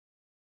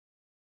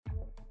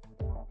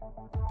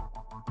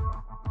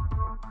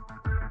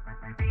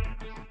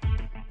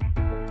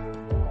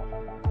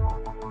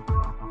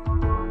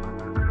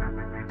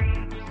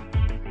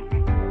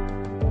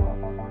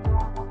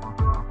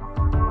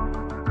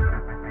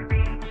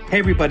Hey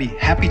everybody,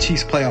 happy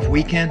Chiefs playoff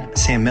weekend.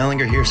 Sam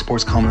Mellinger here,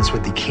 sports columnist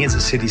with the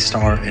Kansas City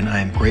Star, and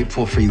I am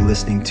grateful for you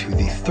listening to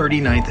the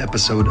 39th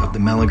episode of the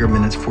Mellinger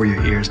Minutes for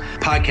Your Ears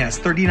podcast.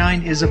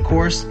 39 is, of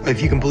course,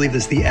 if you can believe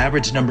this, the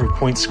average number of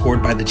points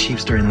scored by the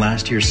Chiefs during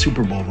last year's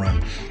Super Bowl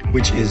run,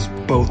 which is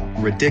both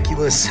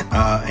ridiculous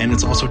and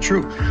it's also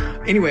true.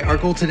 Anyway, our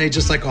goal today,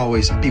 just like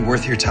always, be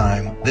worth your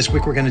time. This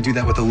week we're going to do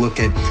that with a look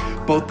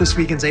at both this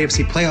weekend's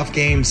AFC playoff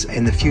games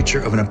and the future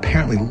of an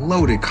apparently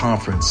loaded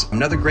conference.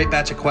 Another great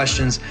batch of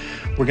questions.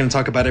 We're going to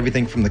talk about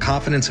everything from the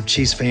confidence of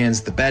Chiefs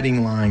fans, the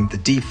betting line, the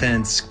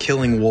defense,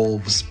 killing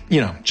wolves,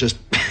 just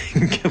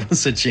give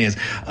us a chance.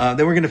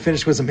 Then we're going to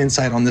finish with some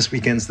insight on this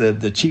weekend's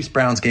the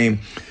Chiefs-Browns game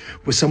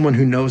with someone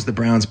who knows the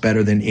Browns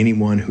better than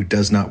anyone who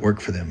does not work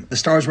for them. The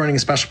Star is running a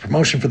special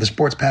promotion for the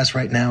Sports Pass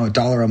right now,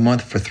 $1 a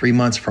month for 3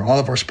 months for all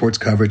of our sports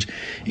coverage,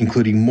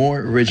 including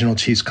more original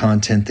Chiefs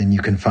content than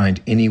you can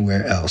find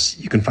anywhere else.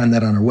 You can find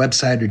that on our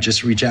website or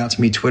just reach out to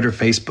me, Twitter,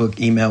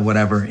 Facebook, email,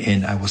 whatever,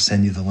 and I will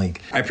send you the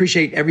link. I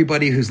appreciate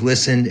everybody who's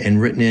listened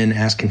and written in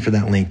asking for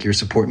that link. Your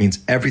support means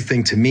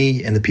everything to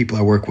me and the people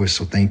I work with,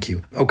 so thank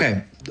you.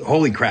 Okay.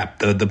 Holy crap,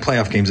 the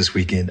playoff games this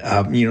weekend.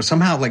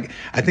 Somehow,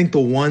 I think the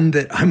one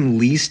that I'm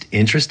least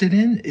interested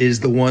in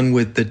is the one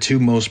with the two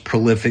most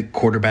prolific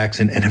quarterbacks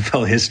in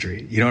NFL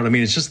history. You know what I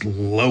mean? It's just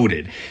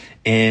loaded.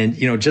 And,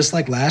 just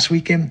like last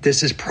weekend,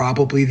 this is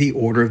probably the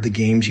order of the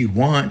games you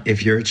want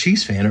if you're a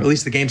Chiefs fan, or at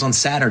least the games on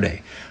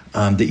Saturday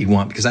that you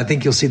want, because I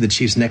think you'll see the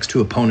Chiefs' next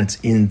two opponents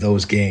in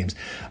those games.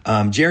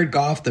 Jared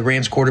Goff, the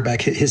Rams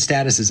quarterback, his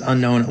status is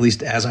unknown, at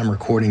least as I'm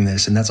recording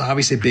this, and that's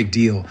obviously a big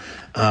deal.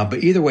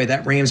 But either way,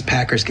 that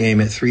Rams-Packers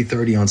game at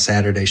 3:30 on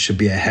Saturday should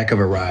be a heck of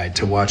a ride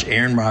to watch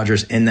Aaron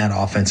Rodgers in that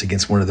offense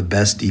against one of the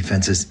best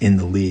defenses in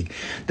the league.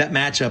 That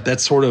matchup,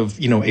 that's sort of,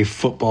 a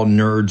football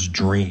nerd's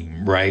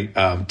dream, right?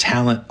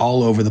 Talent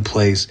all over the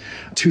place.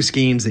 Two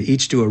schemes that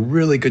each do a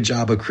really good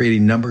job of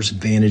creating numbers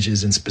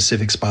advantages in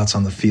specific spots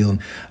on the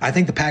field. I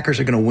think the Packers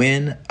are going to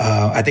win.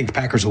 I think the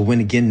Packers will win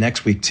again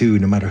next week too,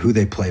 no matter who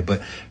they play.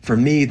 But for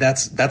me,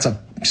 that's a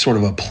sort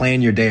of a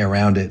plan your day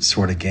around it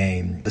sort of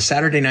game. The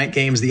Saturday night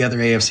game is the other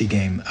AFC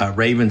game,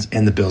 Ravens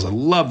and the Bills. I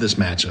love this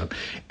matchup.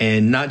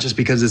 And not just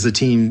because it's a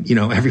team,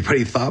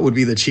 everybody thought would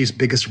be the Chiefs'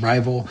 biggest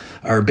rival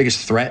or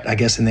biggest threat, I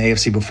guess, in the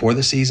AFC before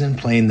the season,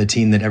 playing the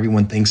team that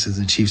everyone thinks is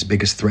the Chiefs'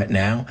 biggest threat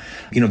now.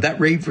 That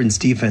Ravens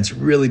defense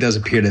really does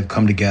appear to have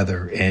come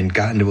together and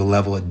gotten to a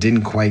level it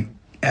didn't quite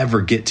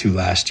ever get to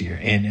last year.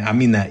 And I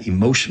mean that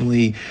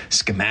emotionally,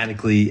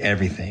 schematically,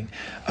 everything.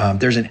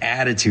 There's an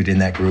attitude in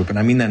that group, and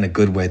I mean that in a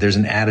good way. There's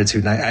an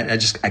attitude, and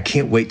I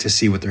can't wait to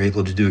see what they're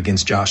able to do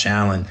against Josh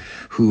Allen,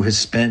 who has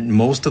spent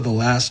most of the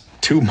last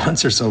 2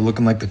 months or so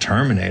looking like the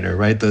Terminator,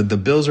 right? The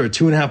Bills are a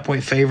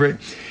 2.5-point favorite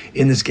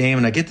in this game,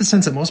 and I get the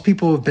sense that most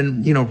people have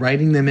been,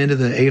 writing them into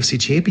the AFC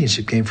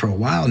Championship game for a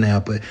while now,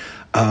 but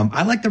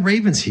I like the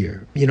Ravens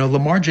here.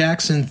 Lamar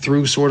Jackson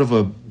threw sort of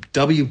a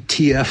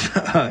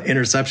WTF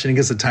interception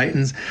against the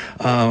Titans.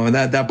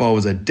 That ball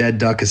was a dead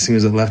duck as soon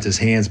as it left his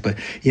hands. But,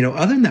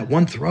 other than that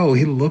one throw,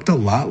 he looked a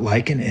lot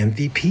like an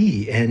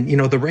MVP. And,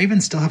 the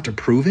Ravens still have to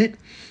prove it.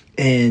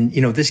 And,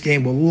 this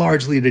game will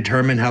largely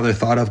determine how they're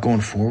thought of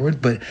going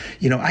forward. But,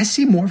 I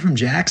see more from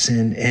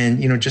Jackson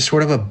and, just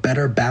sort of a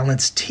better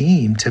balanced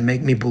team to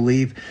make me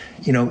believe,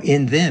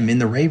 in them, in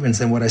the Ravens,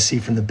 than what I see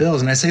from the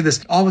Bills. And I say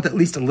this all with at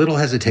least a little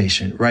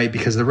hesitation, right?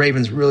 Because the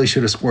Ravens really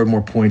should have scored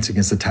more points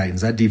against the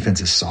Titans. That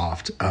defense is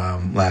soft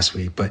last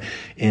week. But,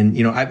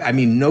 I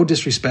mean, no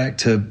disrespect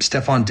to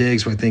Stephon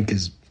Diggs, who I think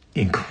is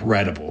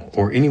incredible,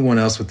 or anyone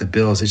else with the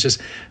Bills. It's just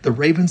the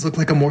Ravens look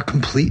like a more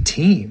complete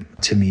team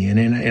to me,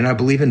 and I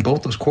believe in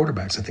both those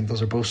quarterbacks. I think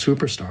those are both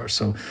superstars.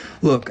 So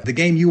look, the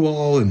game you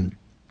all and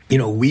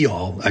we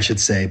all, I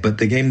should say, but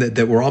the game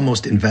that we're all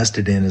most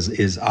invested in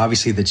is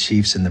obviously the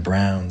Chiefs and the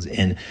Browns.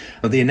 And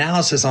the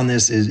analysis on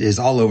this is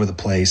all over the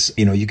place.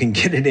 You can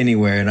get it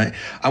anywhere. And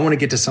I want to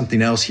get to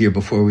something else here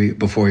before we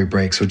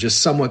break. So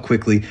just somewhat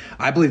quickly,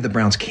 I believe the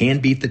Browns can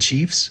beat the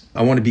Chiefs.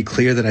 I want to be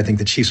clear that I think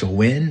the Chiefs will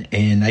win.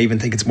 And I even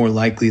think it's more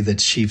likely that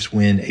Chiefs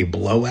win a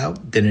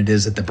blowout than it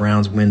is that the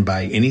Browns win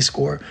by any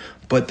score.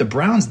 But the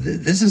Browns,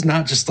 this is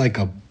not just like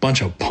a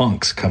bunch of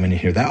punks coming in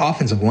here. That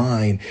offensive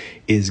line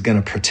is going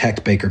to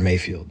protect Baker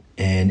Mayfield,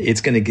 and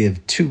it's going to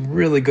give two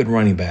really good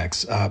running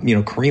backs.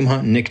 Kareem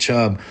Hunt and Nick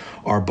Chubb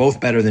are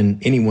both better than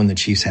anyone the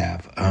Chiefs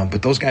have.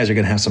 But those guys are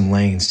going to have some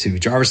lanes too.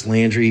 Jarvis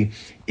Landry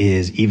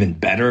is even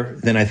better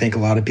than I think a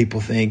lot of people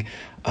think.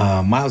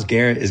 Myles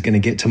Garrett is going to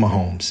get to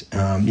Mahomes.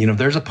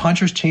 There's a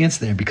puncher's chance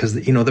there because,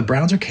 the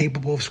Browns are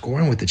capable of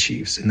scoring with the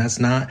Chiefs, and that's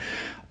not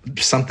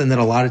something that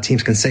a lot of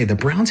teams can say. The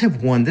Browns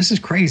have won, this is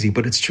crazy,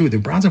 but it's true. The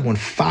Browns have won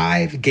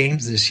 5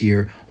 games this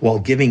year while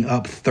giving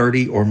up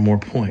 30 or more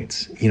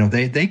points.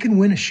 They can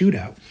win a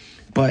shootout.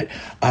 But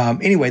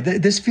anyway,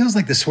 this feels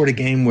like the sort of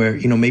game where,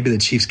 maybe the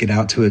Chiefs get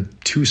out to a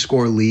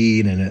 2-score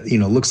lead and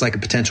it, looks like a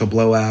potential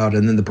blowout.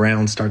 And then the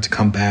Browns start to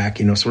come back,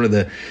 sort of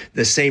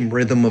the same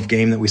rhythm of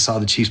game that we saw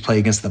the Chiefs play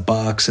against the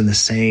Bucs and the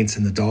Saints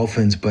and the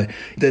Dolphins. But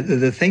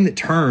the thing that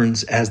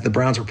turns as the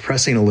Browns are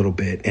pressing a little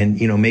bit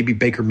and, maybe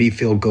Baker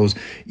Mayfield goes,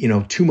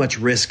 too much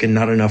risk and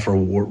not enough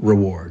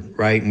reward,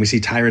 right? And we see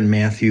Tyrann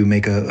Mathieu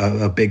make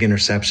a big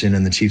interception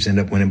and the Chiefs end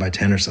up winning by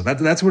 10 or so.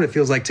 That's what it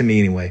feels like to me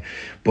anyway.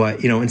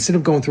 But, instead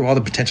of going through all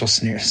the potential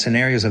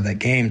scenarios of that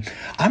game,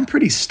 I'm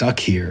pretty stuck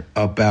here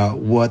about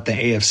what the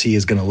AFC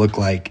is going to look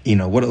like,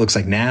 what it looks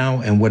like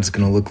now and what it's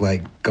going to look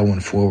like going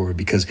forward.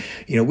 Because,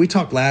 we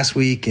talked last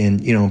week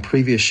and, in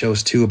previous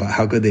shows too about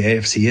how good the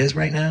AFC is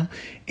right now.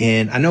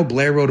 And I know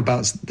Blair wrote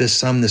about this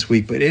some this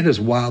week, but it is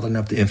wild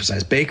enough to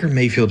emphasize. Baker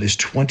Mayfield is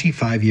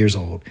 25 years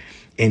old,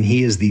 and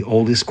he is the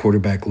oldest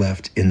quarterback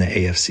left in the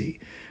AFC.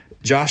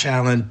 Josh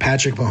Allen,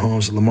 Patrick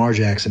Mahomes, Lamar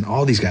Jackson,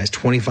 all these guys,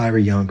 25 or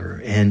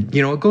younger. And,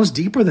 it goes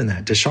deeper than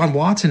that. Deshaun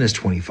Watson is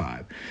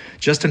 25.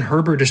 Justin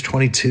Herbert is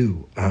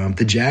 22.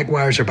 The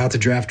Jaguars are about to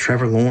draft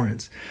Trevor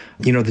Lawrence.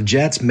 The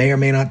Jets may or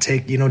may not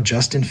take,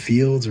 Justin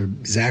Fields or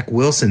Zach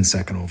Wilson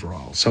second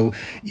overall. So,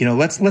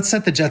 let's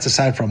set the Jets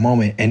aside for a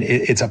moment. And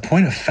it's a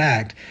point of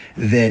fact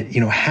that,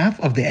 half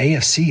of the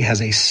AFC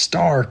has a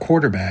star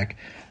quarterback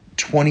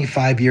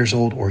 25 years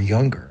old or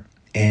younger.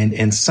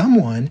 And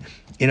someone...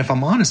 And if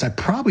I'm honest, I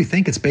probably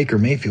think it's Baker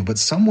Mayfield, but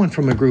someone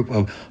from a group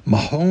of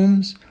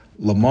Mahomes,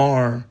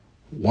 Lamar,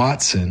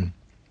 Watson,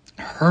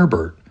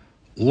 Herbert,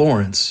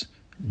 Lawrence,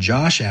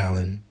 Josh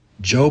Allen,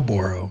 Joe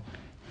Burrow,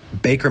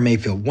 Baker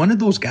Mayfield. One of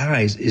those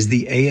guys is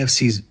the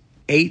AFC's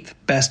 8th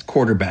best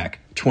quarterback,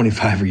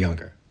 25 or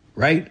younger,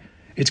 right?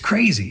 It's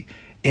crazy.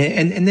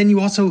 And then you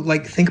also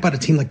think about a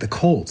team like the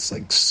Colts,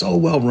 so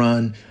well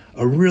run,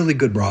 a really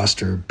good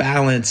roster,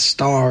 balanced,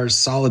 stars,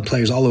 solid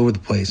players all over the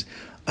place.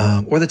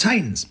 Or the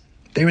Titans.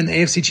 They were in the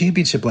AFC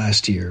Championship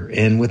last year,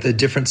 and with a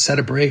different set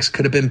of breaks,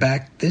 could have been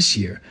back this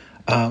year.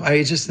 The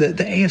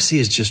AFC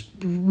is just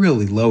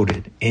really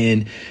loaded,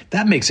 and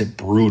that makes it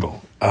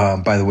brutal.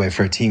 By the way,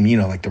 for a team,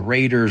 like the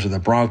Raiders or the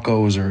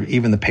Broncos or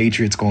even the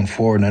Patriots going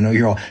forward. And I know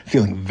you're all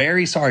feeling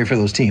very sorry for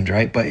those teams,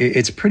 right? But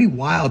it's pretty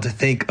wild to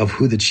think of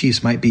who the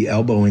Chiefs might be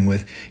elbowing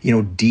with,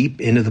 deep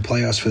into the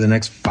playoffs for the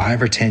next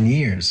 5 or 10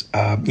 years.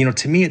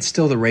 To me, it's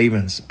still the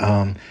Ravens.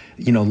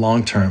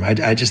 Long term,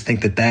 I just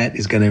think that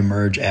is going to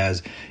emerge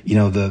as,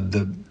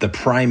 the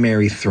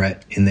primary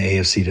threat in the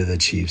AFC to the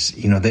Chiefs.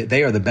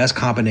 They are the best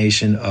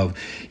combination of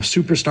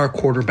superstar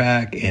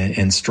quarterback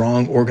and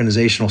strong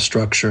organizational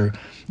structure.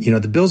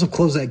 The Bills have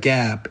closed that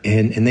gap,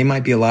 and they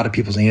might be a lot of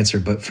people's answer,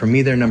 but for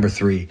me, they're number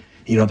 3.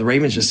 The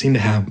Ravens just seem to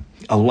have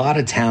a lot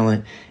of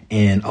talent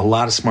and a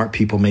lot of smart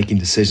people making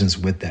decisions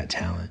with that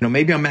talent.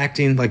 Maybe I'm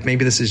acting like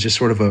maybe this is just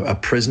sort of a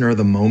prisoner of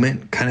the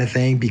moment kind of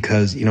thing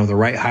because, the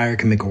right hire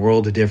can make a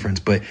world of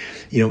difference. But,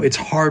 it's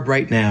hard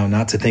right now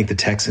not to think the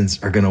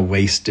Texans are going to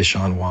waste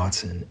Deshaun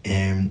Watson.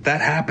 And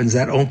that happens.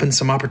 That opens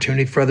some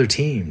opportunity for other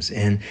teams.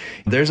 And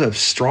there's a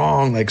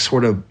strong,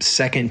 sort of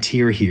second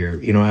tier here,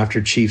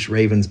 after Chiefs,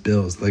 Ravens,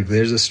 Bills.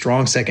 There's a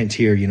strong second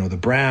tier, the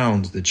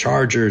Browns, the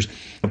Chargers,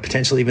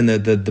 potentially even the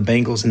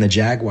Bengals and the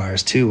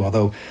Jaguars too.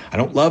 Although I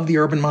don't love the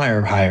Urban Meyer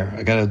hire.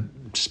 I got to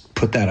just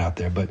put that out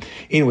there. But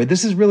anyway,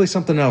 this is really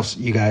something else,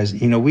 you guys.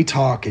 We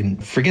talk,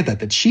 and forget that,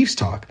 the Chiefs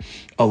talk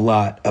a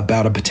lot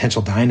about a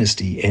potential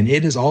dynasty, and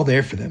it is all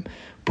there for them.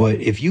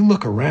 But if you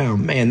look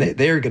around, man,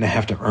 they're going to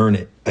have to earn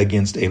it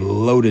against a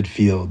loaded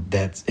field.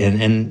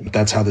 And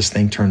that's how this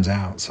thing turns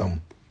out. So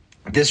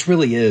this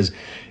really is,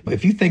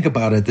 if you think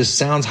about it, this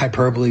sounds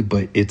hyperbole,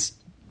 but it's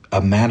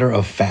a matter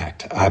of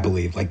fact, I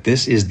believe.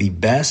 This is the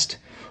best,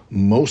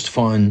 most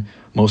fun,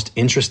 most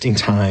interesting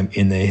time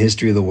in the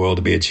history of the world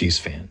to be a Chiefs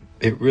fan.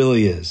 It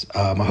really is.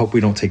 I hope we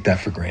don't take that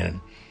for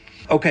granted.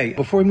 Okay,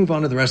 before we move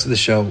on to the rest of the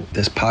show,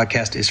 this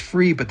podcast is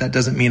free, but that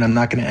doesn't mean I'm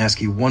not going to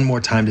ask you one more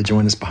time to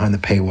join us behind the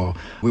paywall.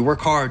 We work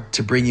hard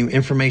to bring you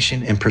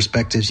information and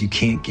perspectives you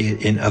can't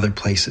get in other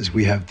places.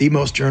 We have the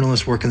most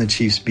journalists working the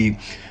Chiefs beat,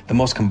 the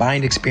most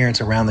combined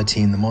experience around the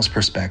team, the most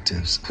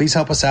perspectives. Please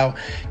help us out.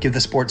 Give the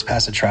Sports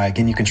Pass a try.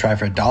 Again, you can try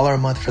for $1 a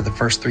month for the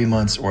first 3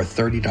 months or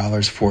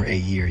 $30 for a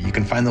year. You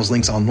can find those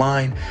links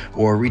online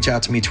or reach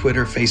out to me,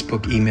 Twitter,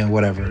 Facebook, email,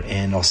 whatever,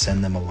 and I'll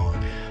send them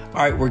along.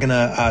 All right, we're going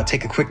to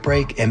take a quick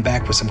break and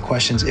back with some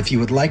questions. If you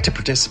would like to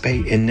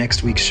participate in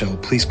next week's show,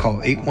 please call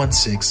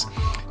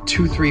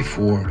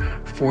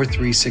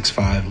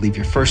 816-234-4365. Leave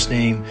your first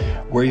name,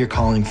 where you're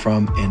calling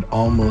from, and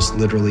almost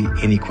literally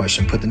any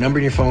question. Put the number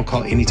in your phone,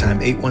 call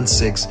anytime,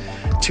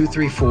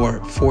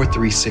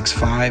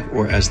 816-234-4365,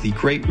 or as the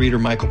great reader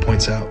Michael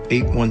points out,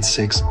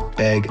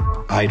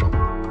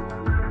 816-BEG-IDLE.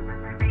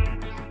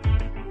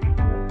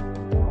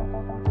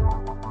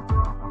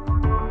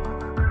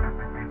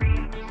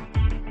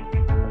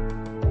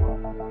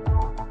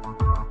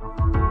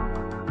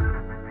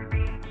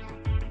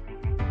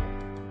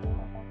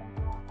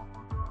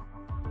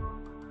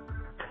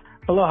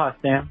 Aloha,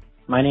 Sam.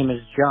 My name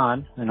is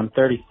John, and I'm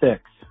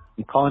 36.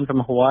 I'm calling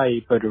from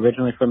Hawaii, but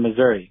originally from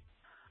Missouri.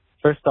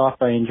 First off,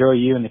 I enjoy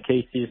you and the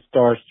KC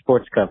Stars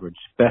sports coverage.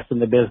 Best in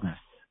the business.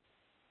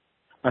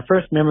 My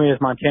first memory is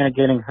Montana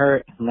getting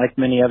hurt, and like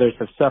many others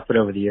have suffered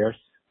over the years.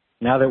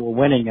 Now that we're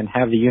winning and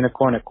have the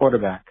unicorn at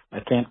quarterback, I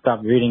can't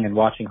stop reading and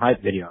watching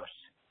hype videos.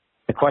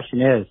 The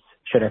question is,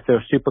 should I feel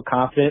super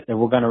confident that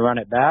we're going to run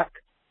it back,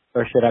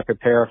 or should I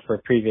prepare for a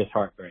previous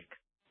heartbreak?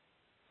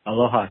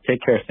 Aloha.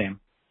 Take care, Sam.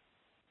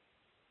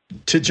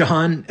 To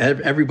John,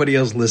 everybody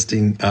else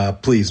listening,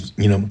 please,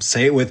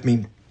 say it with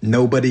me.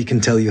 Nobody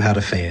can tell you how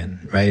to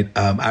fan, right?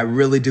 I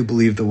really do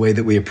believe the way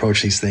that we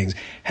approach these things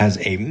has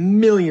a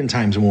million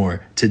times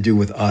more to do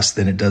with us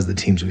than it does the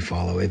teams we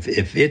follow.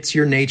 If it's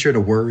your nature to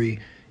worry,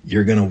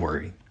 you're going to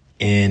worry.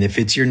 And if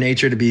it's your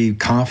nature to be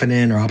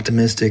confident or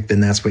optimistic, then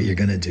that's what you're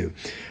going to do.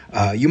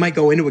 You might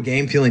go into a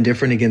game feeling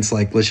different against,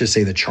 like, let's just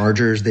say the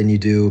Chargers than you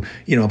do,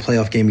 a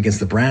playoff game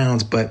against the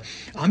Browns. But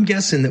I'm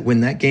guessing that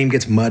when that game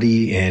gets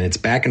muddy and it's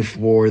back and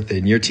forth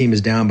and your team is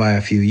down by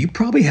a few, you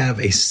probably have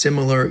a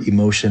similar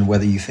emotion,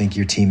 whether you think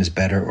your team is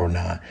better or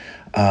not.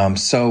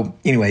 So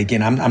anyway,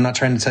 again, I'm not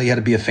trying to tell you how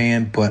to be a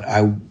fan, but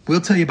I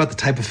will tell you about the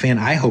type of fan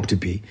I hope to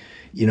be.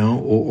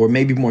 Or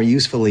maybe more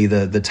usefully,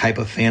 the type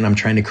of fan I'm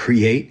trying to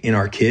create in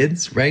our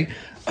kids, right?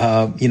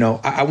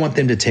 I want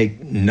them to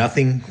take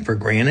nothing for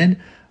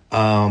granted.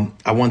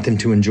 I want them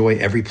to enjoy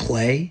every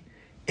play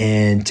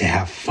and to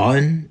have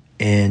fun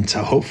and to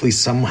hopefully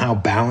somehow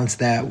balance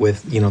that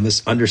with,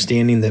 this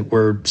understanding that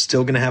we're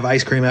still going to have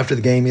ice cream after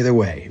the game either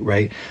way,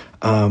 right?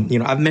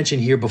 I've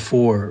mentioned here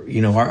before,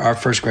 our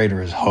first grader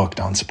is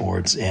hooked on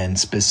sports and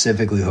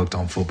specifically hooked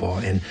on football.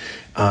 And,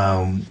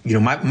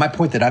 my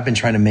point that I've been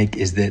trying to make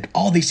is that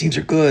all these teams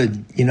are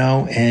good,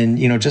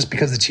 and, just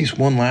because the Chiefs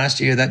won last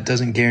year, that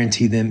doesn't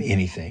guarantee them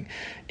anything.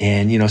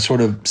 And,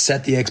 sort of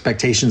set the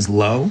expectations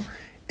low.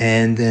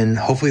 And then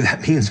hopefully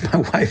that means my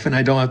wife and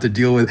I don't have to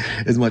deal with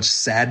as much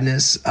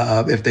sadness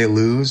if they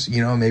lose.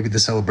 Maybe the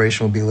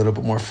celebration will be a little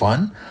bit more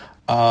fun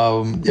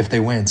if they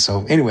win.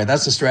 So anyway,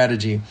 that's the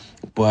strategy.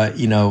 But,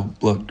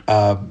 look,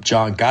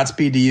 John,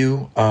 Godspeed to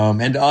you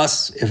and to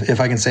us, if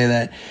I can say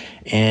that.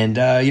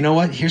 And you know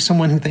what? Here's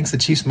someone who thinks the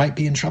Chiefs might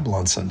be in trouble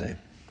on Sunday.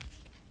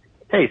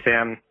 Hey,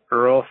 Sam.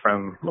 Earl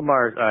from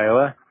Lamar,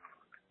 Iowa.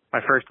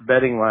 My first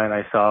betting line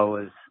I saw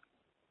was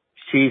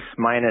Chiefs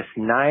minus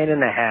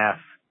 9.5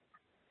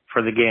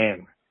 for the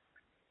game.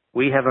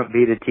 We haven't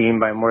beat a team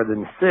by more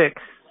than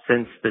 6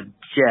 since the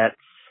Jets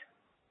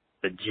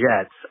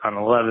on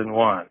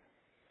 11-1,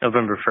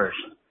 November 1st.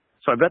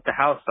 So I bet the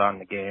house on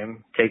the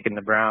game, taking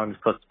the Browns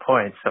plus the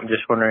points. I'm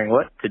just wondering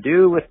what to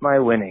do with my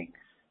winnings.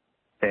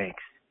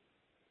 Thanks.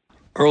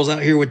 Earl's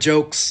out here with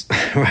jokes,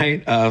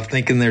 right?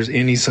 Thinking there's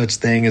any such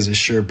thing as a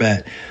sure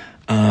bet.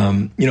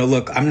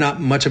 Look, I'm not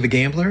much of a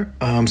gambler,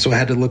 so I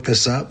had to look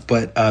this up,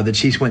 but the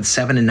Chiefs went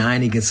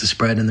 7-9 against the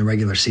spread in the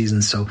regular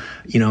season. So,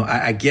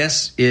 I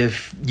guess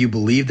if you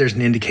believe there's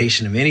an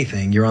indication of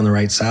anything, you're on the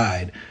right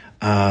side.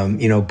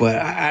 But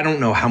I don't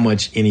know how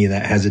much any of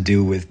that has to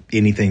do with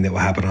anything that will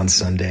happen on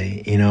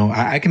Sunday.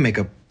 I can make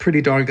a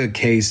pretty darn good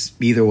case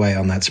either way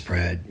on that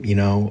spread.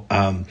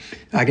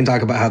 I can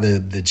talk about how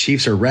the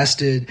Chiefs are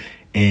rested.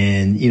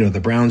 And, the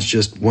Browns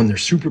just won their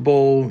Super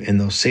Bowl, and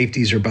those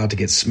safeties are about to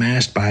get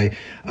smashed by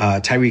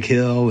Tyreek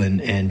Hill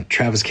and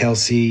Travis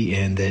Kelce.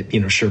 And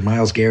that, sure,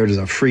 Myles Garrett is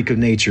a freak of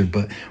nature,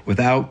 but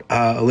without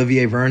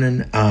Olivier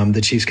Vernon, the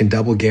Chiefs can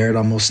double Garrett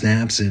on most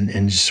snaps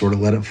and just sort of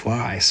let it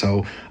fly.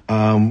 So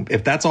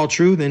if that's all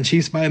true, then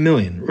Chiefs by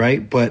 1,000,000,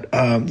 right? But,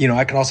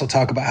 I could also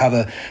talk about how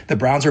the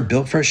Browns are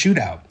built for a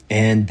shootout.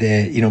 And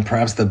that,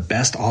 perhaps the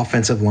best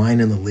offensive line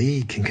in the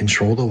league can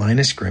control the line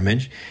of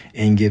scrimmage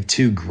and give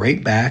two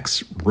great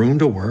backs room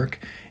to work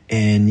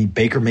and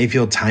Baker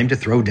Mayfield time to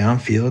throw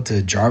downfield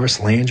to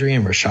Jarvis Landry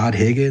and Rashad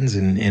Higgins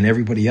and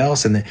everybody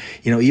else. And that,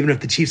 even if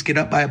the Chiefs get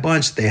up by a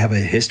bunch, they have a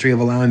history of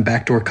allowing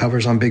backdoor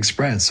covers on big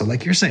spreads. So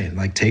like you're saying,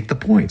 take the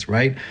points,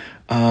 right?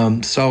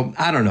 So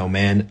I don't know,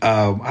 man.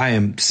 I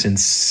am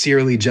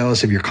sincerely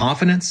jealous of your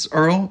confidence,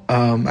 Earl.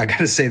 I got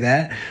to say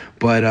that.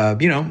 But,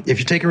 if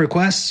you're taking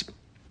requests,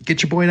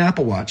 get your boy an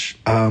Apple Watch.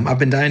 I've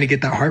been dying to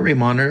get that heart rate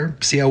monitor,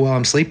 see how well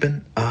I'm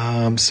sleeping.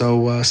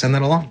 So send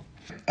that along.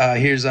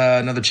 Here's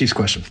another Chiefs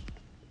question.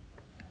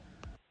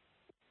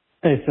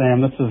 Hey,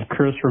 Sam, this is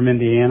Chris from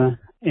Indiana.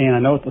 And I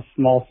know it's a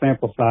small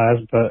sample size,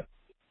 but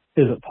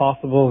is it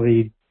possible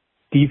the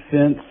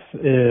defense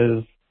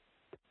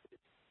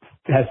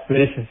has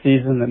finished a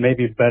season that may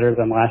be better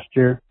than last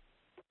year?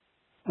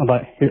 I'd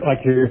like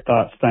to hear your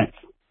thoughts. Thanks.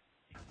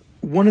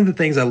 One of the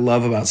things I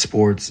love about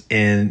sports,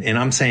 and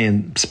I'm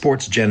saying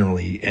sports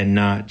generally and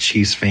not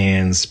Chiefs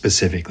fans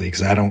specifically,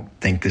 because I don't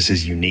think this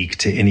is unique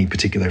to any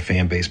particular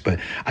fan base,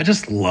 but I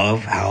just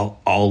love how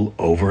all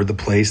over the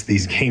place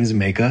these games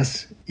make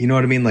us. You know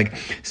what I mean?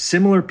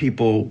 Similar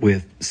people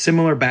with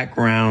similar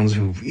backgrounds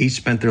who've each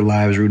spent their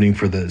lives rooting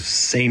for the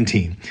same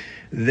team.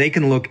 They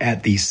can look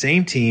at the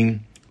same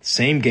team,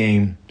 same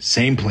game,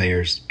 same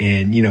players,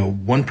 and,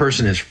 one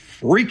person is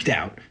freaked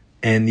out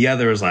and the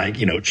other is like,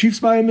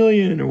 Chiefs by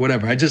 1,000,000 or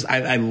whatever.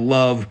 I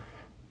love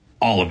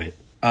all of it.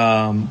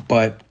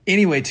 But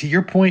anyway, to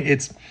your point,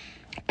 it's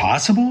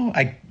possible.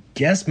 I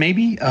guess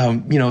maybe,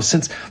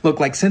 since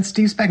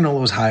Steve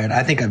Spagnuolo was hired,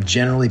 I think I've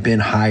generally been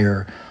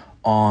higher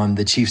on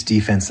the Chiefs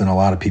defense than a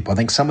lot of people. I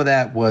think some of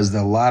that was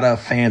that a lot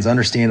of fans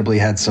understandably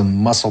had some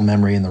muscle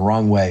memory in the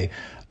wrong way,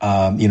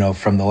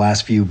 from the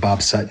last few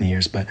Bob Sutton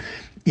years. But,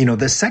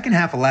 the second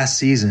half of last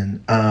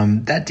season,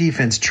 that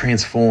defense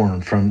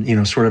transformed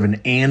from, sort of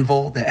an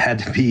anvil that had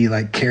to be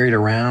like carried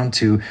around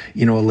to,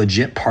 a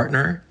legit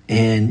partner.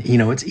 And,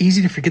 it's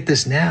easy to forget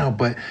this now,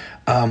 but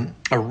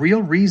a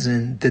real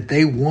reason that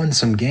they won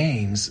some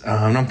games,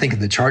 and I'm thinking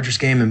the Chargers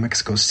game in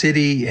Mexico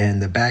City and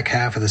the back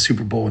half of the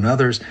Super Bowl and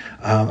others,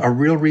 a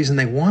real reason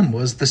they won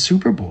was the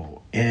Super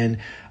Bowl. And,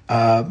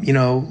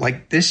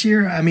 this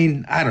year, I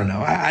mean, I don't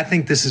know. I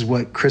think this is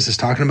what Chris is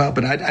talking about,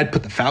 but I'd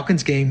put the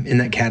Falcons game in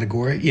that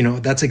category.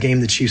 That's a game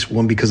the Chiefs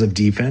won because of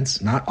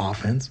defense, not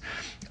offense.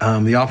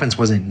 The offense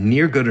wasn't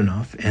near good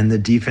enough, and the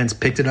defense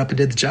picked it up and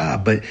did the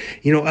job. But,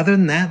 other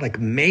than that, like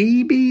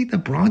maybe the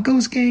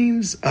Broncos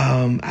games,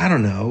 I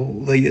don't know.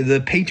 Like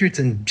the Patriots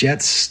and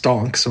Jets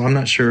stunk, so I'm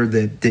not sure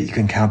that you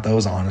can count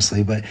those,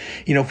 honestly. But,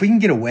 if we can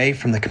get away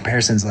from the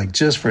comparisons, like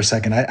just for a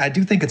second, I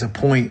do think it's a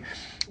point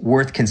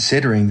worth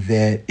considering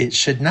that it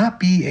should not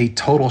be a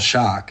total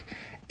shock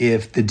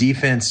if the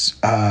defense,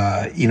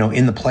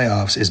 in the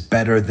playoffs is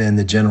better than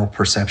the general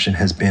perception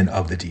has been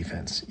of the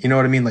defense. You know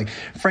what I mean? Like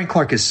Frank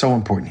Clark is so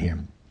important here.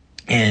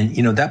 And,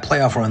 that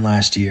playoff run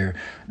last year,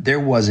 there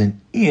wasn't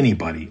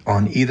anybody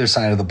on either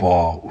side of the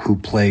ball who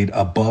played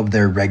above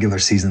their regular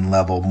season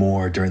level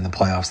more during the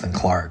playoffs than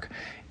Clark.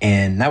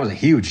 And that was a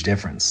huge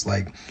difference.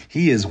 Like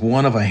he is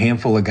one of a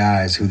handful of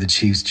guys who the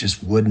Chiefs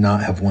just would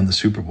not have won the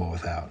Super Bowl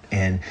without.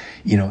 And,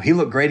 he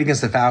looked great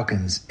against the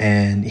Falcons,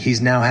 and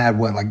he's now had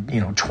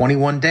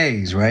 21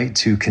 days, right,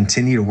 to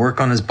continue to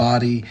work on his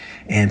body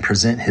and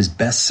present his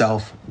best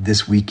self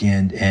this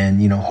weekend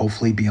and,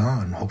 hopefully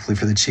beyond, hopefully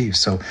for the Chiefs.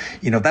 So,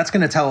 that's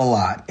going to tell a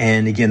lot.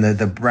 And again,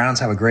 the Browns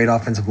have a great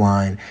offensive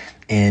line.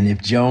 And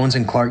if Jones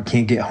and Clark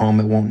can't get home,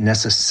 it won't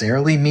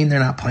necessarily mean they're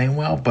not playing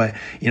well. But,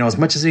 as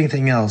much as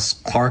anything else,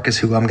 Clark is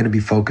who I'm going to be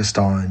focused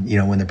on,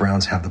 when the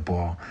Browns have the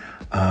ball.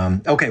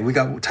 Okay, we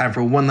got time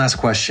for one last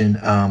question,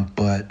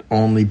 but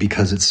only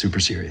because it's super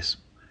serious.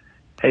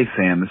 Hey,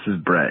 Sam, this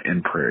is Brett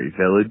in Prairie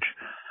Village.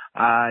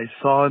 I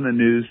saw in the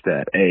news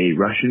that a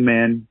Russian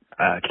man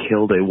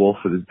killed a wolf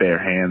with his bare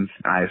hands.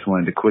 I just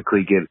wanted to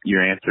quickly get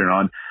your answer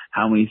on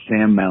how many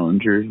Sam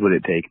Mellingers would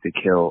it take to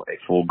kill a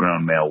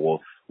full-grown male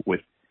wolf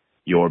with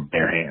your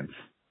bare hands.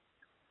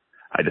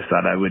 I just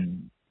thought I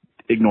would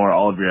ignore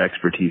all of your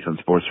expertise on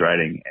sports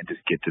writing and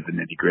just get to the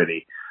nitty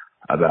gritty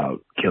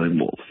about killing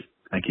wolves.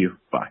 Thank you.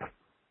 Bye.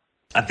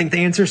 I think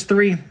the answer is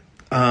 3.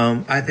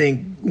 I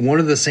think one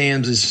of the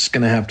Sams is just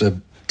going to have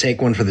to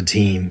take one for the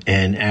team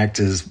and act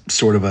as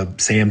sort of a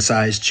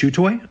Sam-sized chew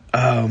toy.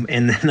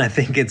 And then I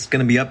think it's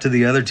going to be up to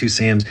the other 2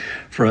 Sams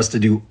for us to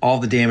do all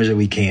the damage that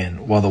we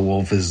can while the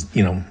wolf is,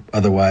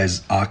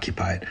 otherwise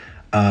occupied.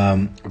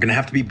 We're going to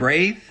have to be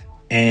brave.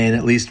 And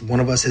at least one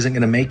of us isn't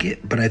going to make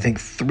it, but I think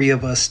 3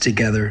 of us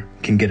together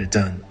can get it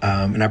done.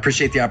 And I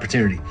appreciate the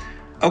opportunity.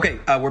 Okay,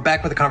 we're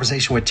back with a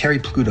conversation with Terry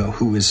Pluto,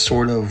 who is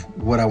sort of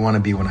what I want to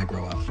be when I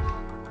grow up.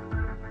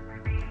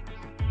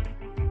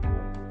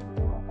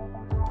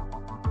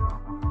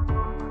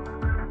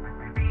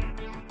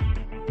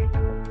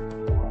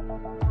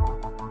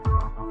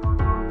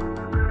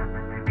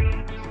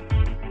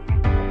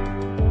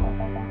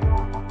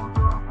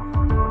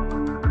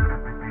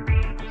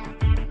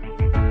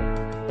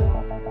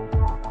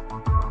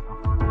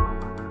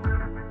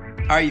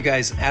 All right, you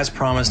guys, as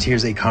promised,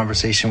 here's a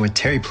conversation with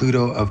Terry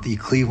Pluto of the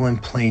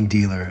Cleveland Plain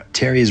Dealer.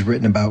 Terry has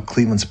written about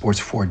Cleveland sports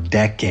for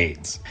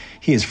decades.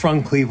 He is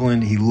from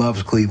Cleveland. He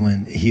loves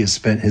Cleveland. He has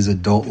spent his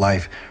adult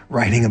life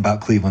writing about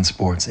Cleveland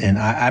sports. And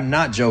I'm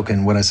not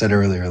joking what I said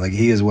earlier. Like,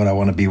 he is what I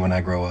want to be when I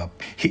grow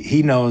up.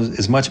 He knows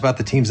as much about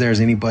the teams there as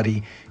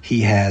anybody.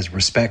 He has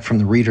respect from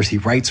the readers he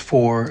writes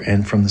for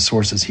and from the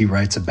sources he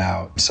writes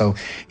about. So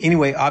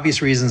anyway,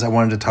 obvious reasons I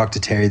wanted to talk to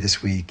Terry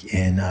this week.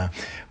 And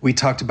we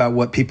talked about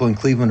what people in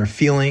Cleveland are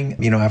feeling,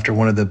 after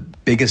one of the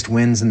biggest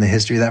wins in the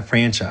history of that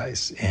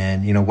franchise,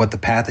 and, what the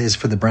path is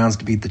for the Browns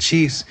to beat the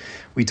Chiefs.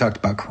 We talked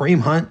about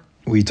Kareem Hunt.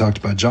 We talked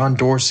about John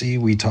Dorsey.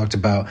 We talked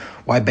about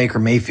why Baker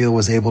Mayfield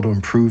was able to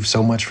improve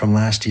so much from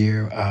last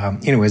year.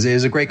 Anyways, it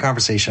was a great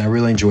conversation. I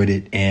really enjoyed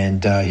it.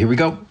 And here we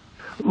go.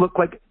 Look,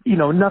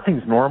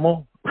 nothing's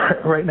normal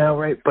right now,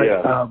 right? But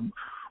yeah.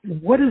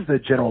 What is the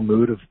general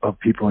mood of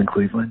people in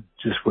Cleveland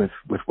just with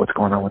what's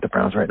going on with the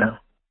Browns right now?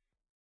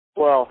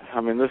 Well,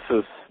 this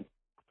is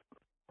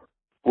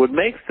what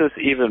makes this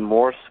even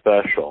more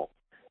special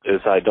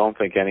is I don't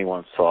think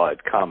anyone saw it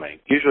coming.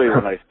 Usually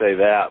when I say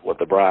that with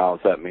the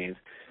Browns, that means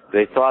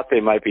they thought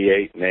they might be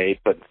 8-8,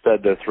 but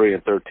instead they're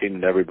 3-13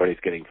 and everybody's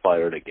getting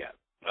fired again.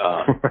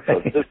 Right.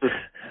 So this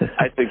is,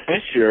 I think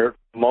this year,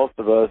 most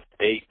of us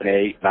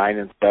 8-8,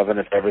 9-7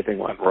 if everything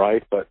went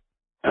right, but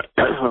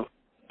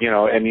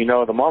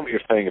the moment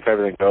you're saying if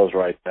everything goes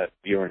right that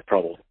you're in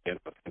trouble again,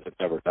 because it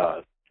never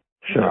does.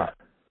 Sure.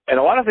 And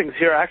a lot of things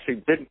here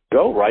actually didn't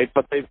go right,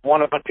 but they've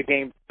won a bunch of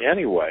games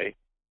anyway,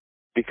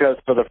 because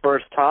for the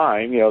first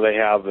time, they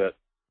have the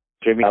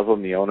Jamie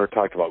Haslam, the owner,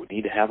 talked about we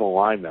need to have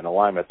alignment.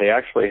 They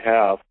actually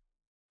have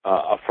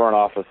a front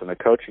office and a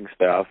coaching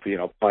staff,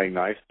 playing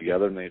nice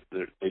together, and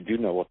they do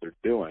know what they're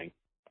doing.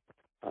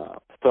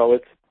 So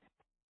it's,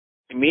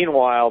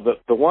 meanwhile,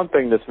 the one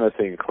thing that's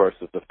missing, of course,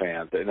 is the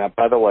fans. And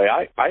by the way,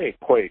 I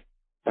equate,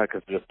 not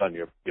because I've just done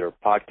your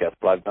podcast,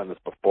 but I've done this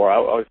before. I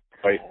always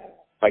equate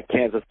like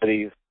Kansas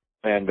City's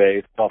fan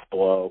base,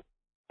 Buffalo,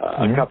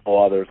 a couple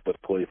others with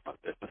Cleveland.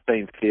 It's the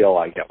same feel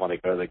I get when I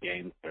go to the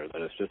games there,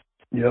 that it's just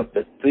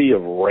the sea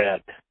of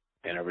red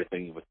and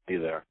everything you would see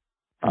there.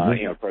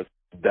 Of course,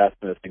 that's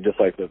missing, just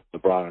like the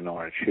brown and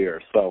orange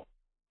here. So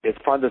it's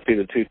fun to see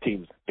the two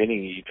teams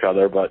hitting each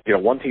other, but,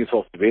 one team's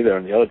supposed to be there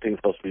and the other team's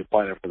supposed to be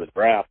playing for the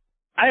draft.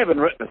 I haven't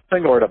written a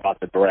single word about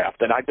the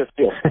draft, and I just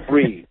feel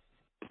free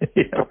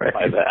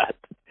by that.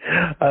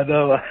 I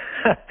know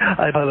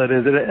that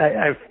is. And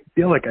I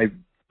feel like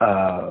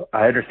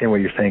I understand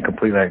what you're saying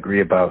completely. I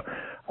agree about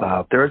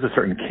there is a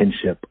certain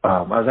kinship.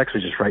 I was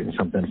actually just writing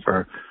something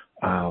for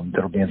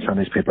that'll be in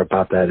Sunday's paper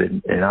about that,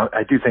 and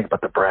I do think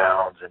about the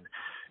Browns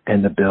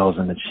and the Bills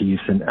and the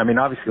Chiefs, and I mean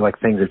obviously like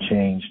things have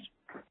changed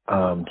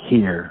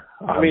here.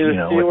 I mean the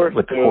Steelers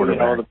with the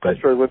quarterback, with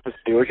the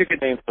Steelers, you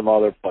could name some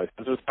other places.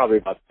 There's probably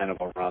about 10 of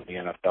them around the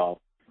NFL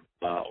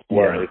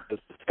where it's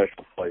just a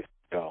special place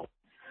to go.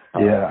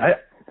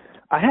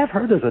 I have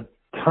heard there's a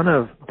ton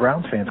of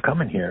Browns fans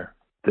coming here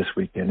this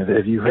weekend.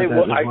 Have you heard that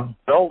as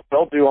well?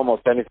 They'll do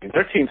almost anything.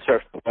 Their team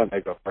starts to win,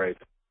 they go crazy,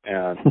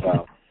 and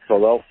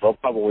so they'll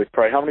probably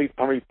pray. How many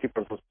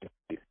people are supposed to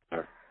be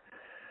there?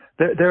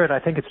 They're at, I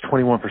think it's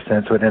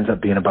 21%, so it ends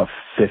up being about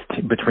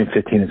between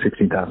 15 and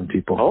 16,000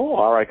 people. Oh,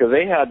 all right, because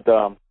they had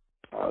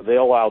they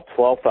allowed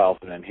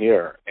 12,000 in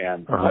here,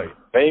 and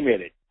they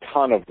made a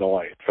ton of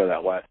noise for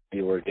that last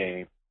Steelers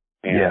game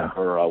and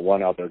for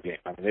one other game.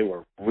 I mean, they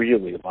were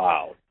really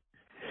loud.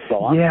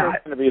 So I'm sure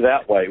it's going to be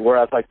that way.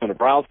 Whereas, like when the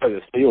Browns play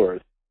the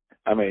Steelers,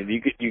 I mean, you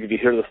could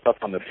hear the stuff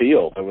on the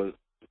field. It was,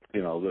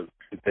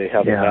 they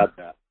haven't had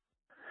that.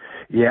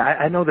 Yeah,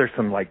 I know there's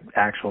some like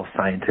actual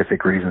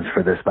scientific reasons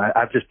for this, but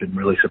I've just been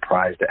really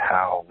surprised at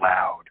how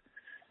loud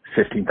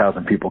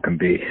 15,000 people can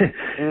be.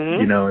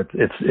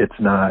 It's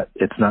not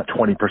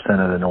 20%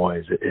 of the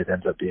noise. It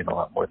ends up being a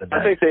lot more than that.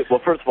 I think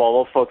first of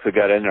all, those folks that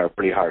got in there are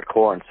pretty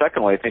hardcore, and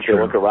secondly, I think they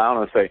look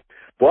around and say,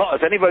 well,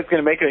 if anybody's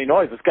going to make any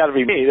noise, it's got to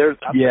be me. There's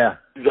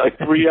like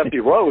 3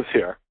 empty rows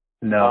here.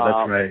 No,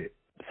 that's right.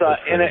 So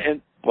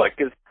and like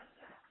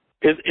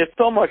it's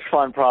so much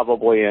fun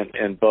probably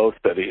in both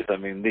cities. I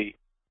mean the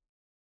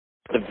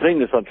thing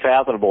that's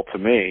unfathomable to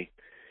me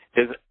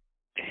is,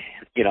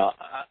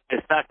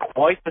 it's not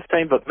quite the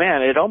same, but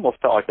man, it almost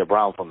felt like the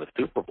Browns won the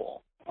Super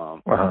Bowl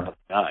last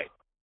night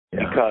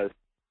because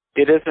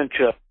it isn't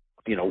just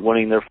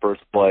winning their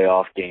first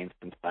playoff game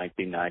since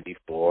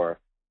 1994,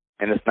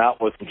 and it's not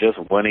just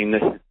winning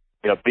this,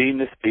 beating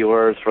the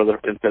Steelers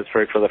in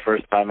Pittsburgh for the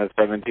first time in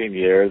 17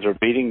 years, or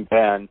beating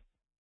Ben,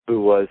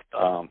 who was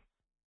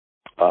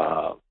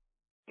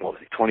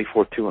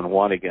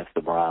 24-2-1 against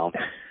the Browns.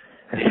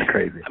 It's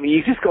crazy. I mean,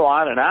 you just go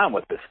on and on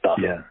with this stuff.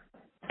 Yeah.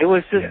 It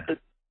was just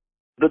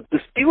the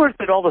Steelers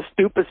did all the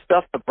stupid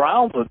stuff the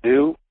Browns would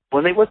do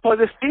when they would play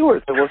the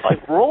Steelers. It was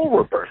like role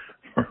reversal.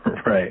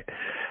 Right.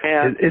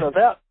 And so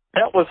that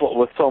was what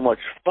was so much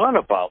fun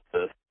about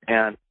this.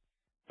 And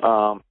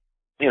I'm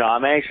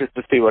anxious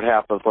to see what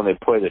happens when they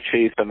play the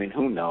Chiefs. I mean,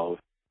 who knows?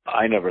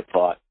 I never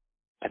thought.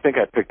 I think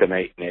I picked them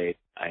 8-8,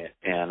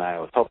 and I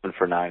was hoping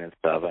for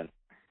 9-7,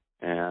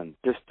 and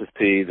just to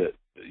see that.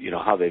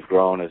 How they've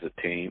grown as a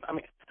team. I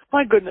mean,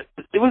 my goodness,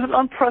 it was an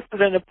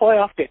unprecedented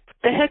playoff game.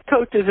 The head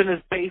coach is in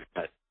his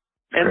basement.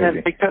 And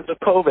then because of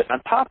COVID,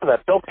 on top of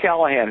that, Bill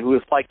Callahan, who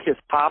is like his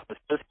top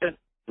assistant,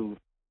 who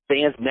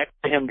stands next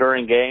to him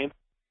during games,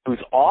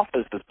 whose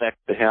office is next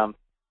to him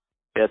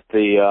at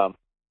the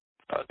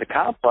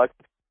complex,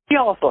 he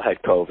also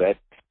had COVID.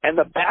 And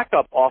the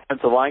backup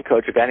offensive line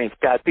coach, a guy named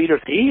Scott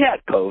Peters, he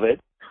had COVID.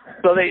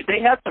 So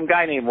they had some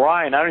guy named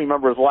Ryan. I don't even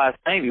remember his last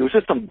name. He was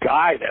just some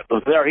guy that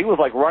was there. He was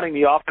like running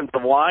the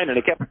offensive line, and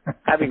it kept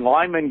having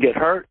linemen get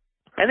hurt.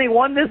 And they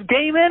won this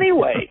game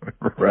anyway.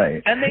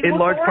 Right. And they in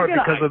large part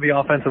because of the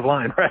offensive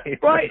line, right?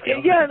 Right.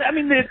 Yeah. I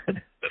mean,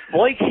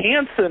 Blake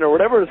Hansen or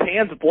whatever his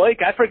hands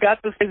Blake. I forgot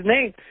his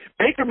name.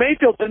 Baker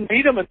Mayfield didn't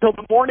beat him until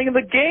the morning of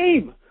the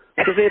game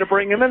because they had to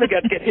bring him in. They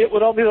got to get hit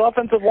with all the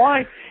offensive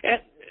line.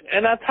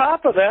 And on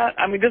top of that,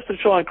 I mean, just to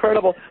show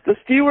incredible, the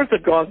Steelers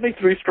have gone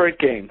 3 straight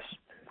games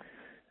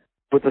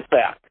with the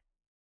sack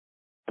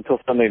until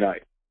Sunday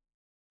night.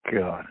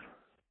 God.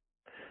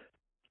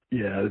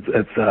 Yeah,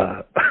 it's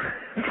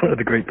one of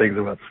the great things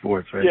about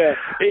sports, right? Yeah,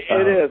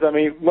 it is. I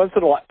mean, once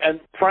in a while, and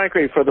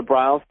frankly, for the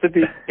Browns to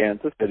beat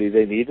Kansas City,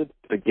 they needed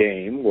a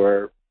game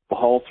where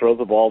Mahomes throws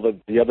the ball to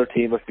the other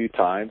team a few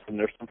times, and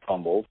there's some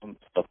fumbles and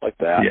stuff like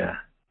that. Yeah.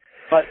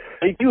 But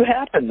they do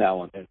happen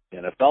now in the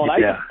NFL, and I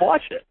just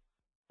watch it.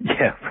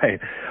 Yeah, right.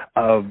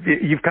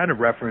 You've kind of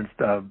referenced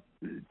 2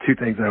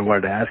 things that I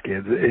wanted to ask you.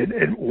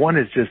 And one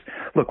is just,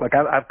 look, like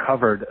I've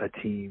covered a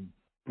team.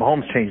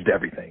 Mahomes changed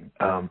everything.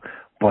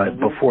 But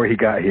before he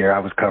got here, I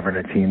was covering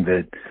a team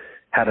that,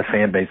 had a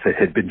fan base that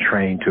had been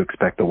trained to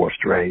expect the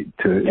worst, right?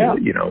 Is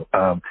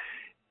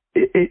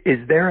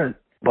there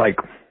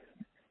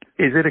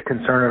is it a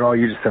concern at all?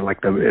 You just said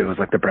it was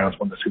like the Browns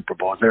won the Super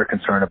Bowl. Is there a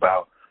concern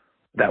about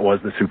that was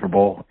the Super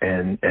Bowl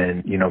and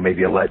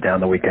maybe a letdown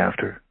the week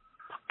after?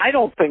 I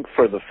don't think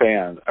for the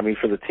fans. I mean,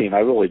 for the team, I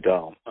really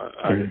don't.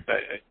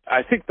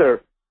 I think the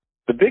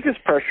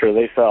biggest pressure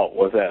they felt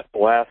was that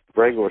last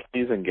regular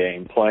season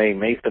game playing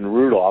Mason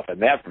Rudolph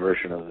and that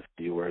version of the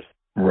Steelers,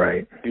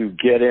 right, to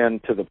get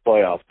into the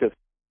playoffs. Because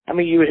I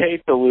mean, you would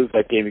hate to lose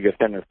that game. You get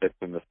 10-6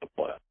 and miss the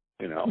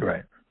playoffs.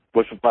 Right.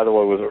 Which, by the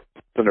way, was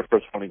in their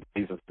first winning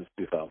season since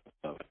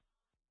 2007.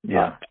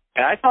 Yeah.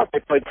 And I thought they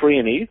played free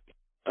and easy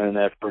in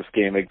that first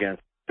game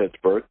against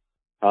Pittsburgh.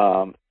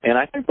 And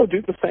I think they'll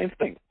do the same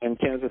thing in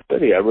Kansas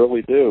City. I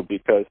really do,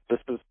 because this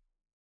is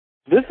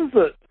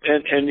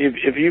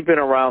if you've been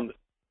around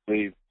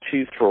the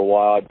Chiefs for a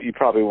while, you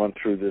probably went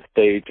through this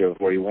stage of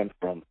where you went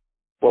from,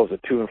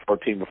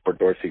 2-14 before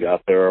Dorsey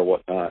got there or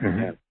whatnot.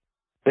 Mm-hmm. And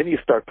then you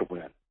start to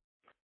win.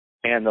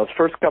 And those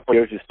first couple of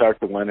years you start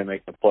to win and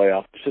make the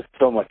playoffs. It's just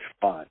so much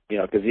fun,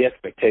 because the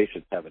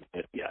expectations haven't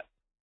hit yet.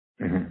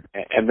 Mm-hmm.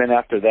 And then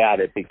after that,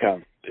 it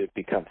becomes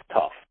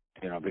tough,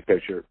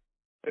 because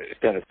it's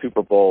kind of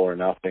Super Bowl or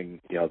nothing,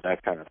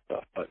 that kind of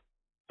stuff. But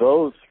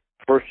those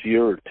first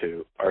year or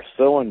two are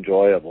so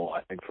enjoyable,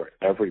 I think, for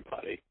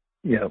everybody.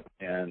 Yeah.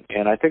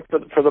 And I think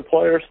for the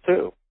players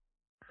too.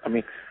 I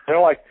mean, they're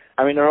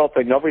all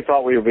thinking, nobody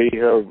thought we would be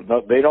here.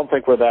 No, they don't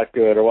think we're that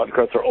good or what,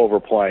 because they're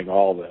overplaying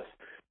all this.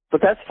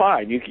 But that's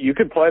fine. You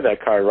can play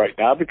that card right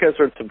now because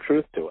there's some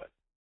truth to it.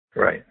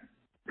 Right.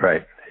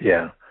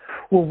 Yeah.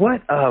 Well,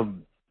 what,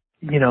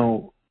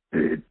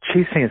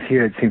 Chiefs fans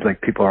here, it seems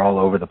like people are all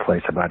over the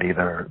place about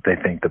either they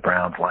think the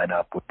Browns line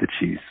up with the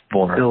Chiefs'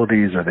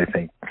 vulnerabilities or they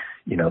think,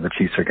 the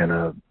Chiefs are going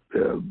to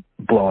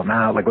blow them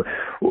out. Like,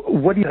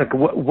 what do you think?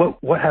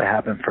 What had to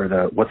happen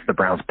what's the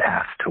Browns'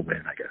 path to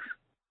win, I guess?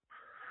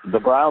 The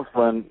Browns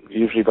win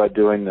usually by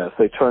doing this.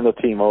 They turn the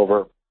team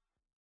over,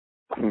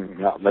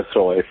 not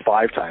necessarily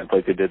 5 times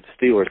like they did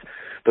the Steelers,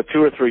 but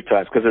 2 or 3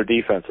 times because their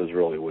defense is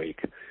really weak.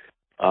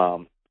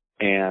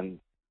 And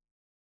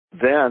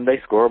then they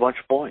score a bunch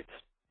of points.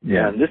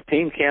 Yeah. And this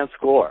team can't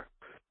score.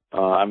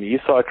 You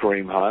saw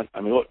Kareem Hunt.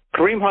 Look,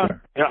 Kareem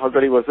Hunt, how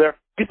good he was there.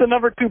 He's the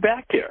number 2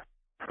 back here.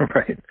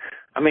 Right.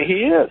 He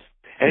is.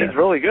 And he's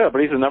really good,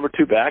 but he's the number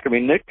 2 back.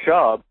 Nick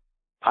Chubb,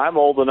 I'm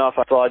old enough,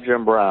 I saw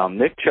Jim Brown.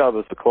 Nick Chubb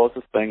is the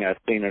closest thing I've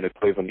seen in a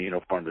Cleveland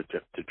uniform to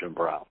Jim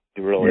Brown.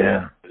 He really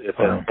is. It's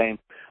the same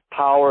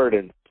power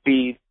and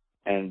speed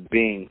and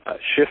being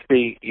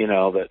shifty,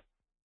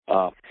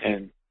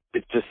 and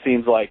it just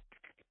seems like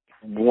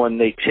when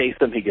they chase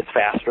him, he gets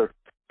faster.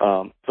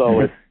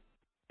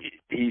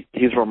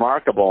 He's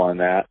remarkable on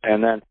that.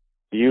 And then,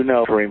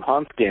 Kareem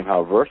Hunt's game,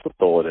 how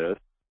versatile it is.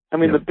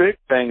 The big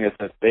thing is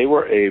that they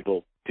were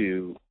able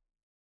to,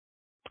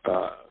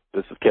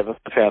 this is Kevin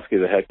Stefanski,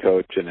 the head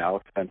coach, and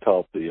Alex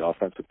Pentel, the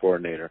offensive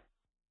coordinator.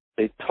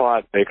 They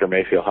taught Baker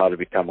Mayfield how to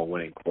become a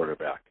winning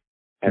quarterback.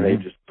 And they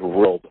just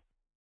drilled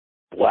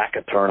lack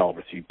of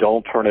turnovers. You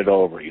don't turn it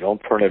over.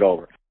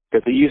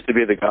 Because he used to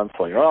be the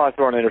gunslinger. Oh, I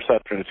throw an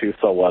interception or 2,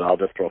 so what? I'll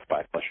just throw 5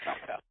 touchdown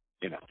passes,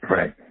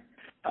 Right.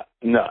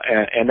 No,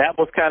 and that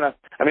was kind of,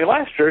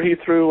 last year he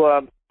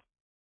threw,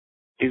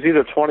 he's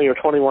either 20 or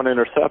 21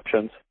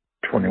 interceptions.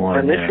 21,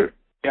 and this year,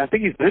 I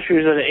think this year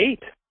he's at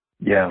 8.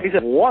 Yeah. He's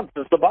at 1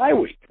 since the bye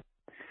week.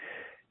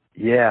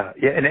 Yeah,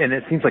 and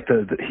it seems like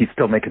he's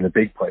still making the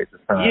big plays.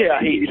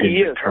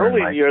 He is.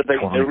 Early in the year, they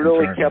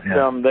really kept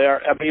him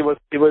there. It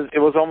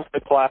was almost a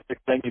classic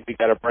thing. You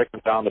got to break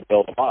them down to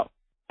build them up.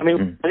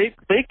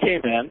 They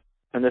came in,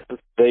 and this is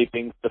they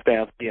being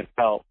Stefanski and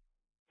Pelt.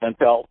 And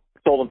Pelt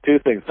told them 2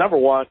 things. Number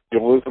 1,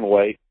 you're losing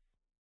weight.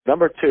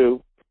 Number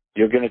 2,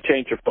 you're going to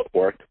change your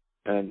footwork.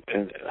 And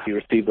he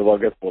received the ball,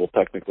 gets a little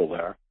technical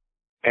there.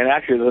 And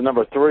actually, the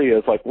number 3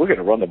 is we're going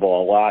to run the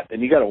ball a lot,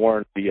 and you got to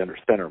learn to be under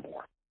center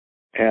more.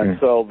 And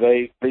so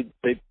they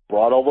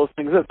brought all those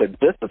things in. Said,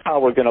 this is how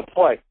we're going to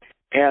play.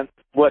 And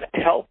what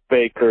helped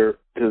Baker,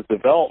 his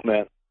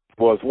development,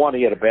 was 1,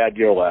 he had a bad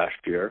year last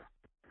year,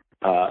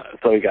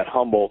 so he got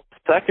humbled.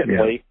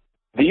 Secondly,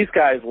 these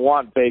guys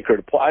want Baker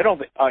to play.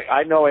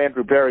 I know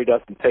Andrew Berry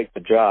doesn't take the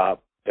job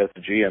as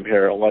the GM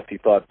here unless he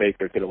thought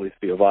Baker could at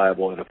least be a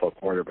viable NFL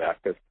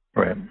quarterback.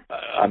 Right.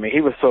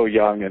 He was so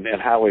young and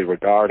highly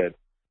regarded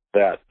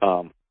that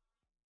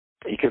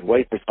he could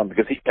wait for something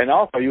because he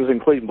was in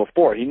Cleveland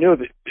before. He knew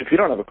that if you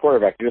don't have a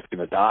quarterback, you're just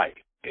going to die,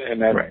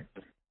 and that's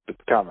it's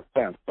common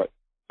sense. But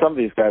some of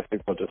these guys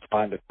think they'll just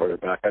find a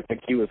quarterback. I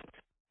think he goes,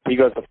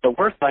 if the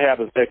worst I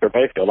have is Baker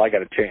Mayfield, I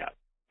got a chance,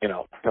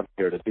 come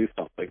here to do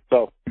something.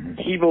 So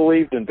he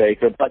believed in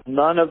Baker, but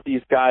none of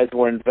these guys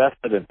were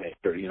invested in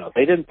Baker.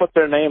 They didn't put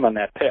their name on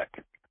that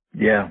pick.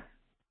 Yeah.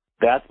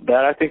 That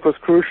I think was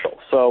crucial.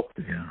 So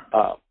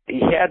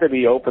he had to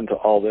be open to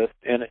all this,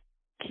 and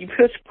he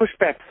pushed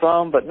back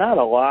some, but not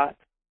a lot.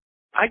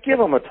 I give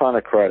him a ton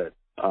of credit.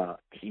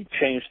 He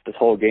changed this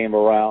whole game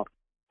around.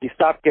 He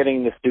stopped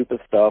getting the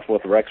stupid stuff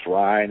with Rex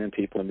Ryan and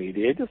people in the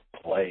media. He just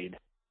played,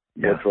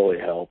 which really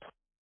helped.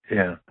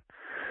 Yeah.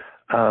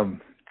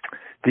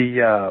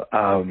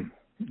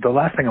 The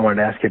last thing I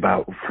wanted to ask you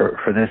about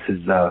for this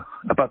is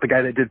about the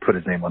guy that did put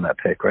his name on that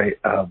pick, right?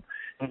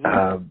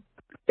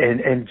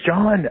 And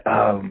John,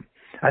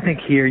 I think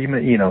here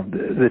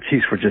the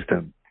Chiefs were just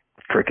a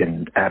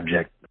freaking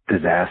abject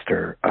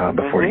disaster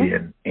before he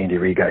and Andy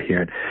Reid got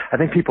here. And I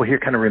think people here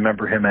kind of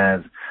remember him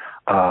as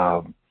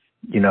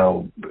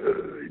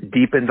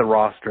deep in the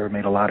roster,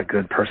 made a lot of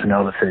good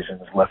personnel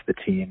decisions, left the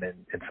team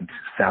in some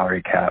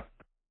salary cap,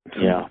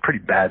 pretty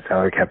bad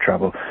salary cap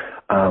trouble.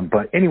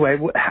 But anyway,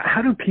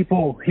 how do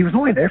people? He was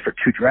only there for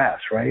 2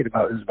 drafts, right? It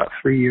was about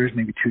 3 years,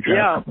 maybe 2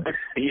 drafts.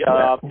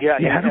 How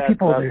do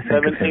people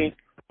 17?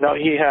 No,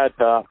 he had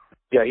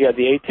he had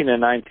the 18 and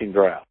 19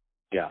 draft.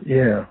 Yeah.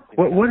 Yeah.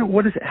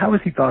 What is it? How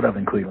is he thought of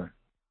in Cleveland?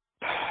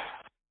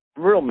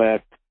 Real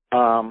mixed.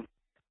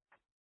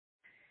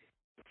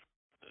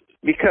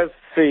 Because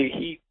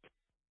Freddie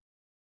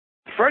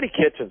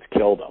Kitchens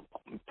killed him,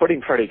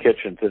 putting Freddie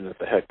Kitchens in as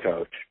the head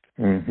coach.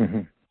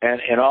 Mm-hmm.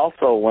 And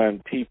also when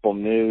people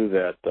knew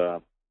that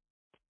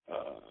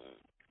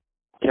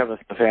Kevin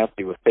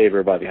Stefanski was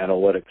favored by the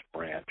analytics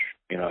branch,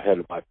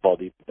 headed by Paul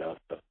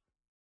DePodesta,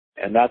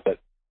 and not that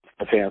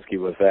Stefanski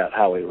was that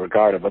highly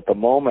regarded, but the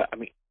moment,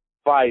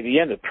 by the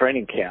end of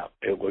training camp,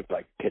 it looked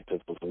like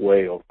Kitchens was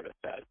way over his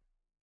head.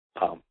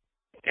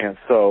 And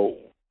so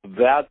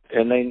that,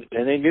 and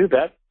they knew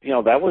that,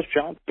 that was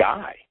John's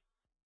guy.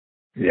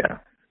 Yeah.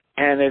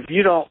 And if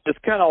you don't, it's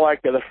kind of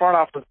like the front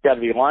office got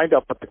to be lined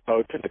up with the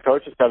coach, and the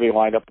coach has got to be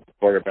lined up with the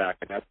quarterback,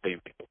 and that's the same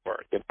thing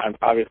work. And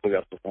obviously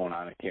that's what's going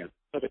on in Kansas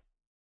City.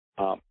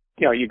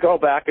 You go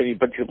back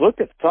but you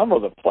look at some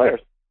of the players.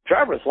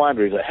 Jarvis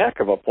Landry's a heck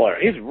of a player.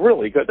 He's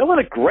really good. What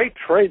a great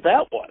trade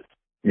that was.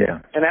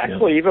 Yeah. And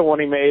actually, even when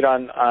he made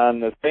on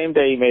the same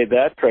day he made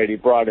that trade, he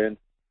brought in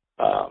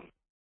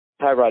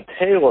Tyrod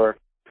Taylor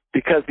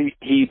because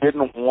he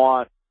didn't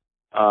want.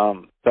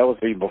 That was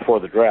even before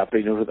the draft.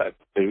 He knew that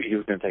he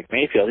was going to take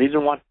Mayfield. He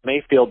didn't want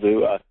Mayfield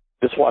to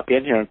just walk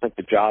in here and think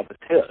the job is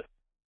his.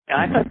 And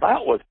I thought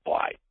that was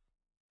why.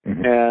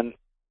 Mm-hmm. And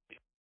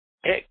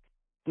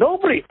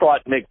nobody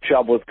thought Nick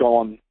Chubb was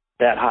going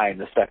that high in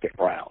the second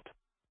round.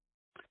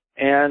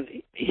 And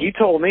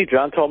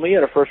John told me he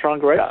had a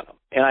first-round grade on him.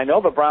 And I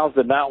know the Browns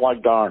did not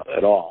like Darnold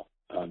at all.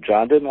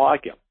 John didn't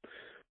like him.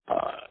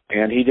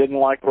 And he didn't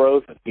like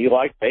Rosen. He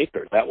liked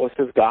Baker. That was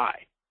his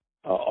guy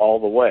all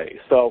the way.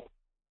 So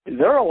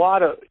there are a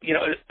lot of,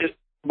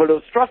 but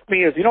what struck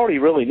me is, what he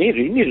really needed?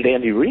 He needed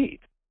Andy Reid.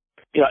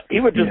 He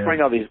would just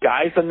bring all these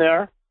guys in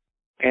there,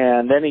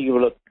 and then he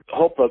would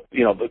hope that,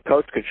 the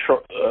coach could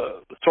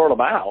sort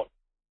them out.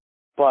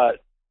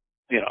 But,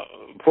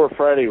 poor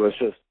Freddie was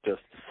just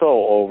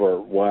so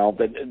overwhelmed.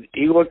 And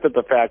he looked at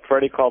the fact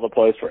Freddie called the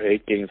plays for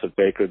 8 games with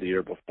Baker the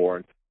year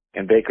before,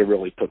 and Baker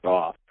really took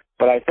off.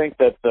 But I think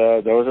that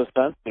there was a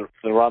sense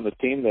around the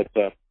team that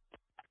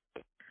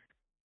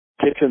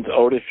Kitchens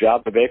owed his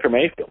job to Baker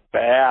Mayfield.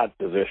 Bad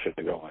position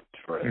to go in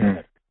for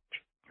it.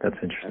 That's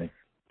interesting.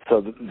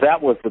 So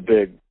that was the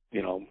big,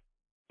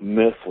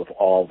 miss with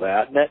all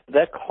that. And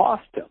that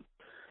cost him.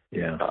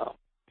 Yeah.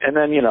 And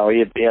then, he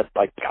had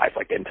like guys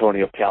like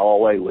Antonio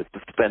Callaway was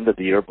suspended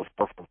the year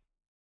before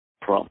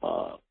from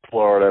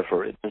Florida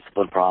for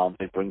discipline problems.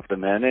 He brings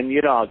them in. And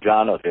how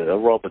John knows, they'll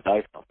roll the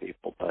dice on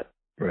people. But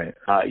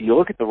you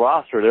look at the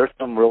roster, there's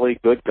some really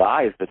good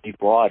guys that he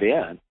brought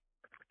in.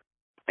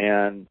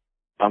 And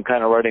I'm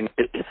kind of writing,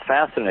 it's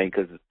fascinating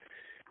because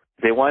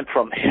they went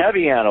from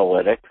heavy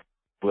analytics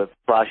with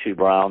Sashi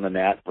Brown and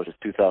that, which is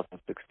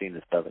 2016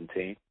 to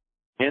 17,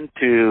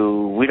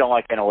 into we don't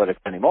like analytics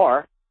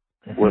anymore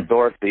with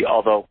Dorsey,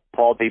 although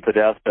Paul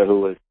DePodesta,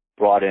 who was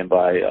brought in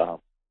by,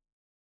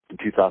 in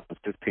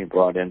 2016,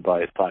 brought in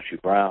by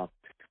Sashi Brown.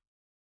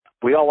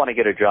 We all want to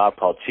get a job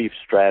called Chief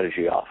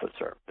Strategy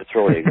Officer. It's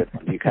really a good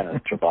one. You kind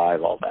of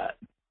survive all that.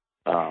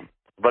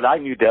 But I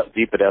knew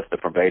DePodesta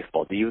from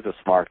baseball. He was a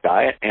smart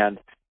guy. And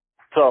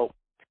so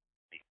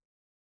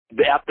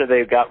after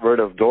they got rid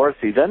of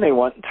Dorsey, then they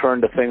went and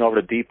turned the thing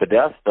over to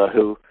DePodesta,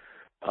 who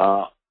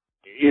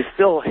is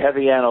still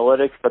heavy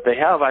analytics, but they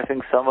have, I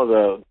think, some of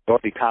the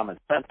Dorsey common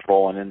sense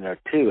rolling in there,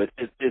 too.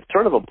 It's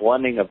sort of a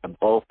blending of them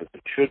both, as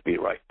it should be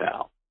right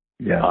now.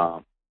 Yeah.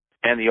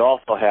 And you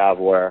also have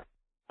where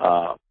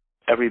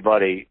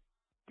everybody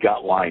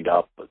got lined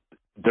up.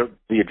 The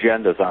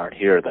agendas aren't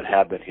here that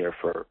have been here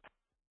for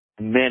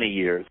many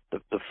years.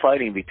 The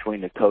fighting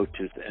between the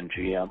coaches and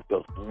GMs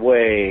goes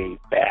way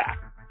back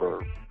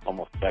for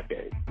almost a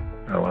decade.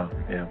 Oh, wow.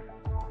 Yeah.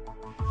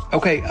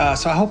 Okay,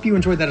 so I hope you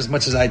enjoyed that as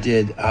much as I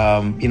did.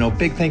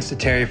 Big thanks to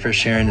Terry for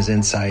sharing his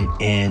insight,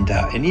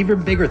 and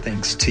even bigger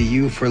thanks to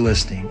you for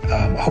listening.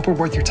 I hope we're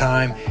worth your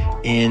time,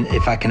 and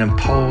if I can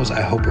impose,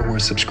 I hope we're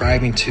worth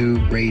subscribing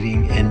to,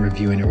 rating, and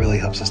reviewing. It really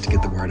helps us to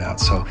get the word out.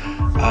 So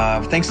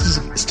thanks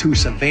to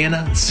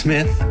Savannah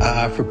Smith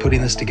for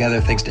putting this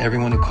together. Thanks to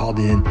everyone who called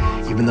in,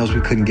 even those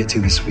we couldn't get to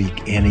this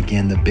week. And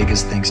again, the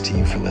biggest thanks to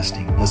you for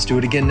listening. Let's do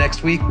it again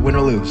next week, win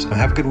or lose.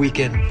 Have a good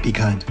weekend. Be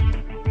kind.